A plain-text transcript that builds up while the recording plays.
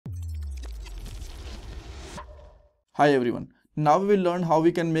Hi everyone. Now we will learn how we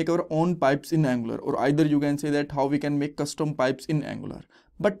can make our own pipes in Angular, or either you can say that how we can make custom pipes in Angular.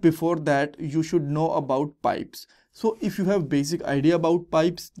 But before that, you should know about pipes. So if you have basic idea about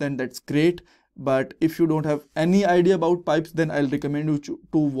pipes, then that's great. But if you don't have any idea about pipes, then I'll recommend you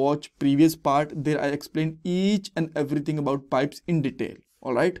to watch previous part. There I explain each and everything about pipes in detail.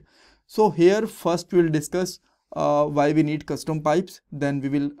 All right. So here first we'll discuss why we need custom pipes. Then we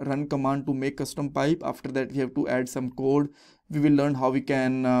will run command to make custom pipe. After that we have to add some code. We will learn how we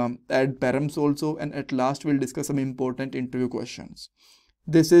can add params also, and at last we'll discuss some important interview questions.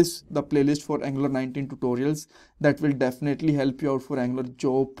 This is the playlist for Angular 19 tutorials that will definitely help you out for Angular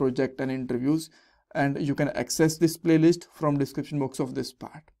job, project and interviews, and you can access this playlist from description box of this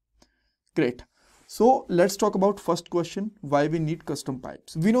part. Great. So let's talk about first question, why we need custom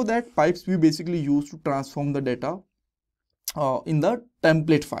pipes. We know that pipes we basically use to transform the data in the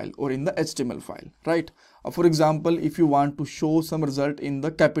template file or in the HTML file, right? For example, if you want to show some result in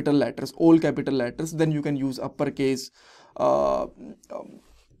the capital letters, all capital letters, then you can use uppercase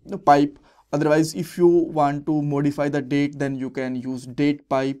pipe. Otherwise, if you want to modify the date, then you can use date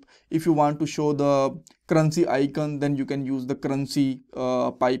pipe. If you want to show the currency icon, then you can use the currency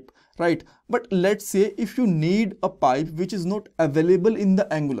pipe, right? But let's say if you need a pipe which is not available in the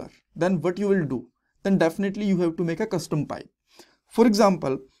Angular, then what you will do? Then definitely you have to make a custom pipe. For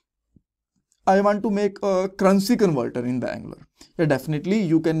example, I want to make a currency converter in the Angular. Yeah, definitely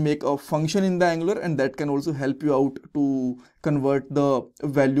you can make a function in the Angular, and that can also help you out to convert the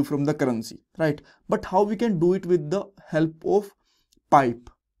value from the currency, right? But how we can do it with the help of pipe,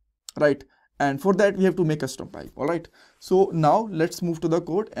 right? And for that we have to make custom pipe. All right, so now let's move to the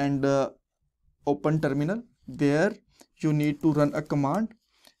code and open terminal. There you need to run a command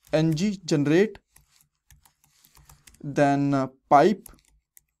ng generate, then pipe,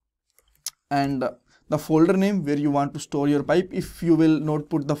 and the folder name where you want to store your pipe. If you will not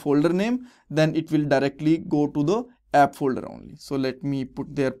put the folder name, then it will directly go to the app folder only. So let me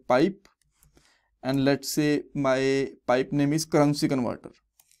put there pipe, and let's say my pipe name is currency converter.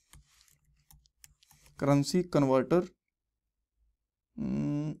 Currency converter.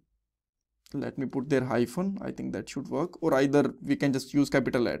 Let me put there hyphen. I think that should work, or either we can just use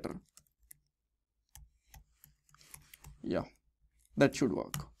capital letter. Yeah, that should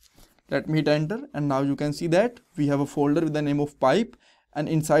work. Let me hit enter, and now you can see that we have a folder with the name of pipe, and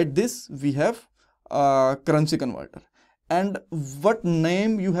inside this we have currency converter. And what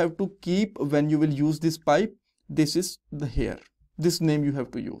name you have to keep when you will use this pipe? This is the here. This name you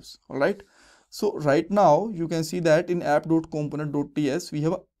have to use. All right. So right now you can see that in app.component.ts we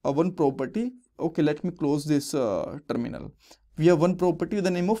have a one property. Okay, let me close this terminal. We have one property with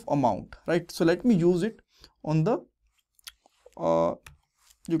the name of amount, right? So let me use it on the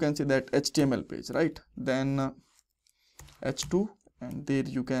you can see that HTML page, right? Then h2, and there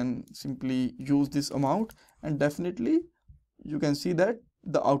you can simply use this amount, and definitely you can see that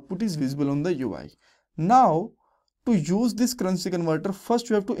the output is visible on the UI. Now to use this currency converter, first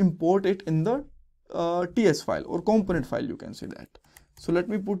you have to import it in the TS file or component file, you can say that. So let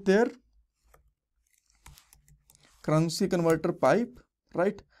me put there currency converter pipe,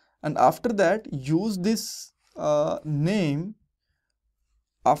 right? And after that use this name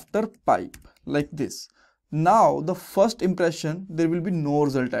after pipe like this. Now the first impression, there will be no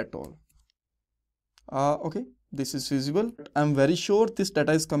result at all. Okay, this is visible. I'm very sure this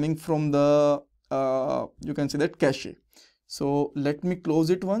data is coming from the you can see that cache. So let me close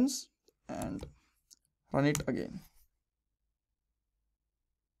it once and run it again.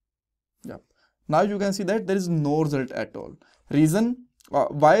 Yep. Now you can see that there is no result at all. Reason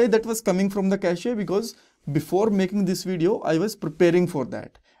why that was coming from the cache? Because before making this video I was preparing for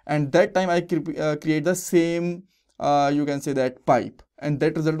that, and that time I create the same you can say that pipe, and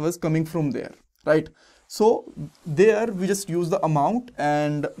that result was coming from there, right? So there we just use the amount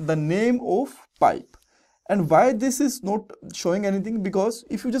and the name of pipe. And why this is not showing anything? Because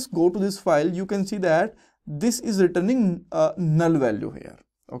if you just go to this file, you can see that this is returning null value here.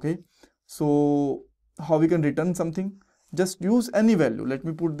 Okay, so how we can return something? Just use any value. Let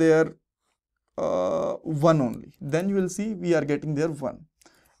me put there 1 only. Then you will see we are getting there 1.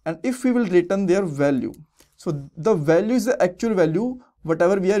 And if we will return their value, so the value is the actual value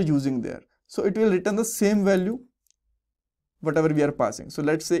whatever we are using there. So it will return the same value whatever we are passing. So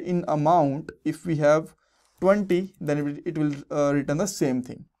let's say in amount, if we have 20, then it will return the same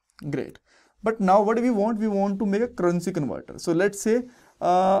thing. Great. But now what do we want? We want to make a currency converter. So let's say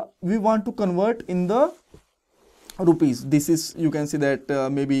we want to convert in the rupees. This is, you can see that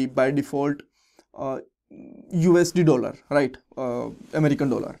maybe by default USD dollar, right? American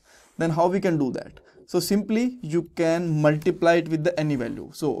dollar. Then how we can do that? So simply you can multiply it with the any value.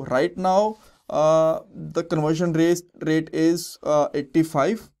 So right now the conversion rate is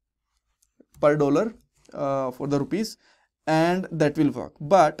 85 per dollar for the rupees, and that will work.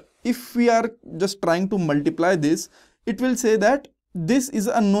 But if we are just trying to multiply this, it will say that this is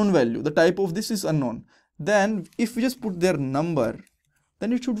unknown value, the type of this is unknown. Then if we just put their number,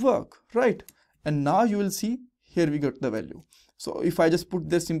 then it should work, right? And now you will see here we got the value. So if I just put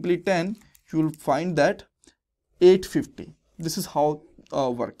there simply 10, you will find that 850. This is how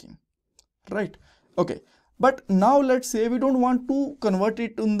working, right? Okay, but now let's say we don't want to convert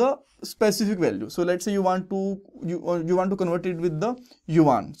it in the specific value. So let's say you want to convert it with the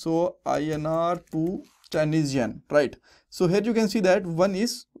yuan. So INR to Chinese yen, right? So here you can see that one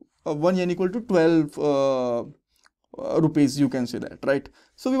yen equal to 12 rupees, you can say that, right?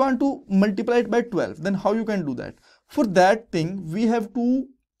 So we want to multiply it by 12. Then how you can do that? For that thing we have to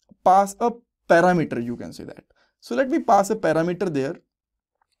pass a parameter, you can say that. So let me pass a parameter there.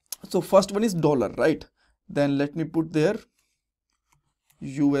 So first one is dollar, right? Then let me put there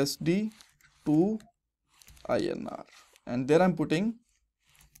USD to INR, and there I'm putting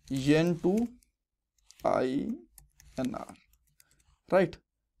yen to INR, right?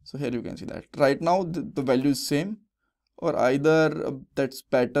 So here you can see that right now the value is same, or either that's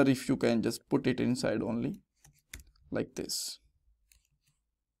better if you can just put it inside only like this,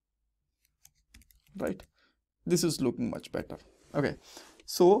 right? This is looking much better. Okay,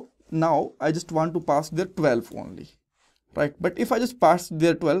 so now I just want to pass there 12 only, right? But if I just pass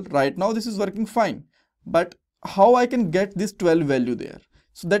there 12, right now this is working fine. But how I can get this 12 value there?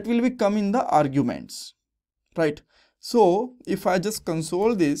 So that will come in the arguments, right? So if I just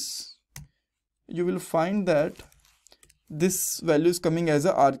console this, you will find that this value is coming as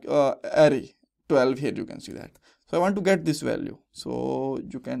a array 12. Here you can see that. So I want to get this value. So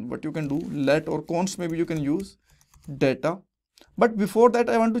what you can do, let or const, maybe you can use data. But before that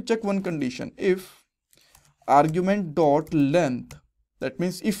I want to check one condition. If argument dot length, that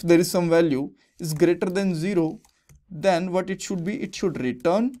means if there is some value is greater than 0, then what it should be, it should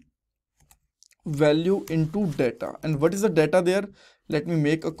return value into data. And what is the data there? Let me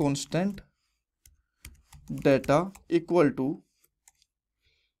make a constant data equal to,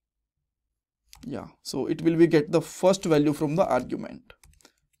 yeah, so it will be get the first value from the argument,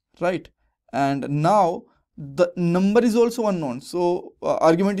 right? And now the number is also unknown, so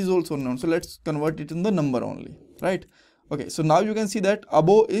argument is also unknown, so let's convert it in the number only, right? Okay, so now you can see that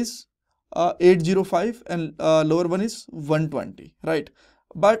above is 805 and lower one is 120, right?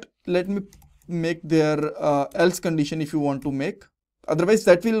 But let me make their else condition if you want to make, otherwise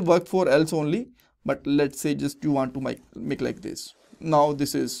that will work for else only. But let's say just you want to make like this. Now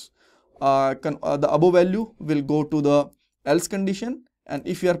this is the above value will go to the else condition, and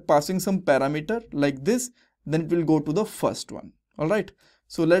if you are passing some parameter like this, then it will go to the first one. All right,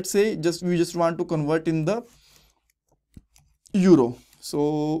 so let's say we just want to convert in the euro.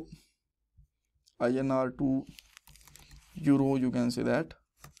 So INR to euro, you can say that.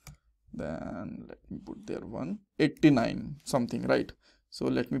 Then let me put there 189 something, right? So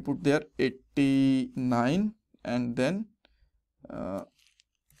let me put there 89 and then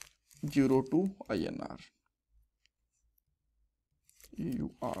euro to INR,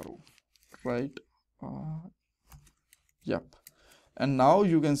 euro, right? Yep. And now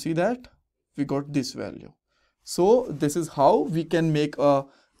you can see that we got this value. So this is how we can make a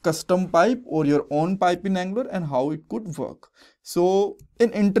custom pipe or your own pipe in Angular, and how it could work. So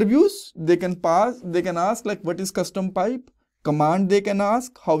in interviews they can ask like what is custom pipe, command they can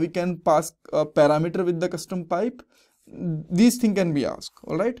ask how we can pass a parameter with the custom pipe. These things can be asked.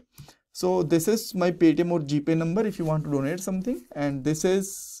 All right, so this is my Paytm or GPay number if you want to donate something. And this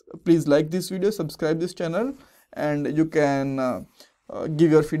is, please like this video, subscribe this channel, and you can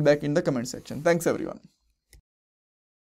give your feedback in the comment section. Thanks everyone.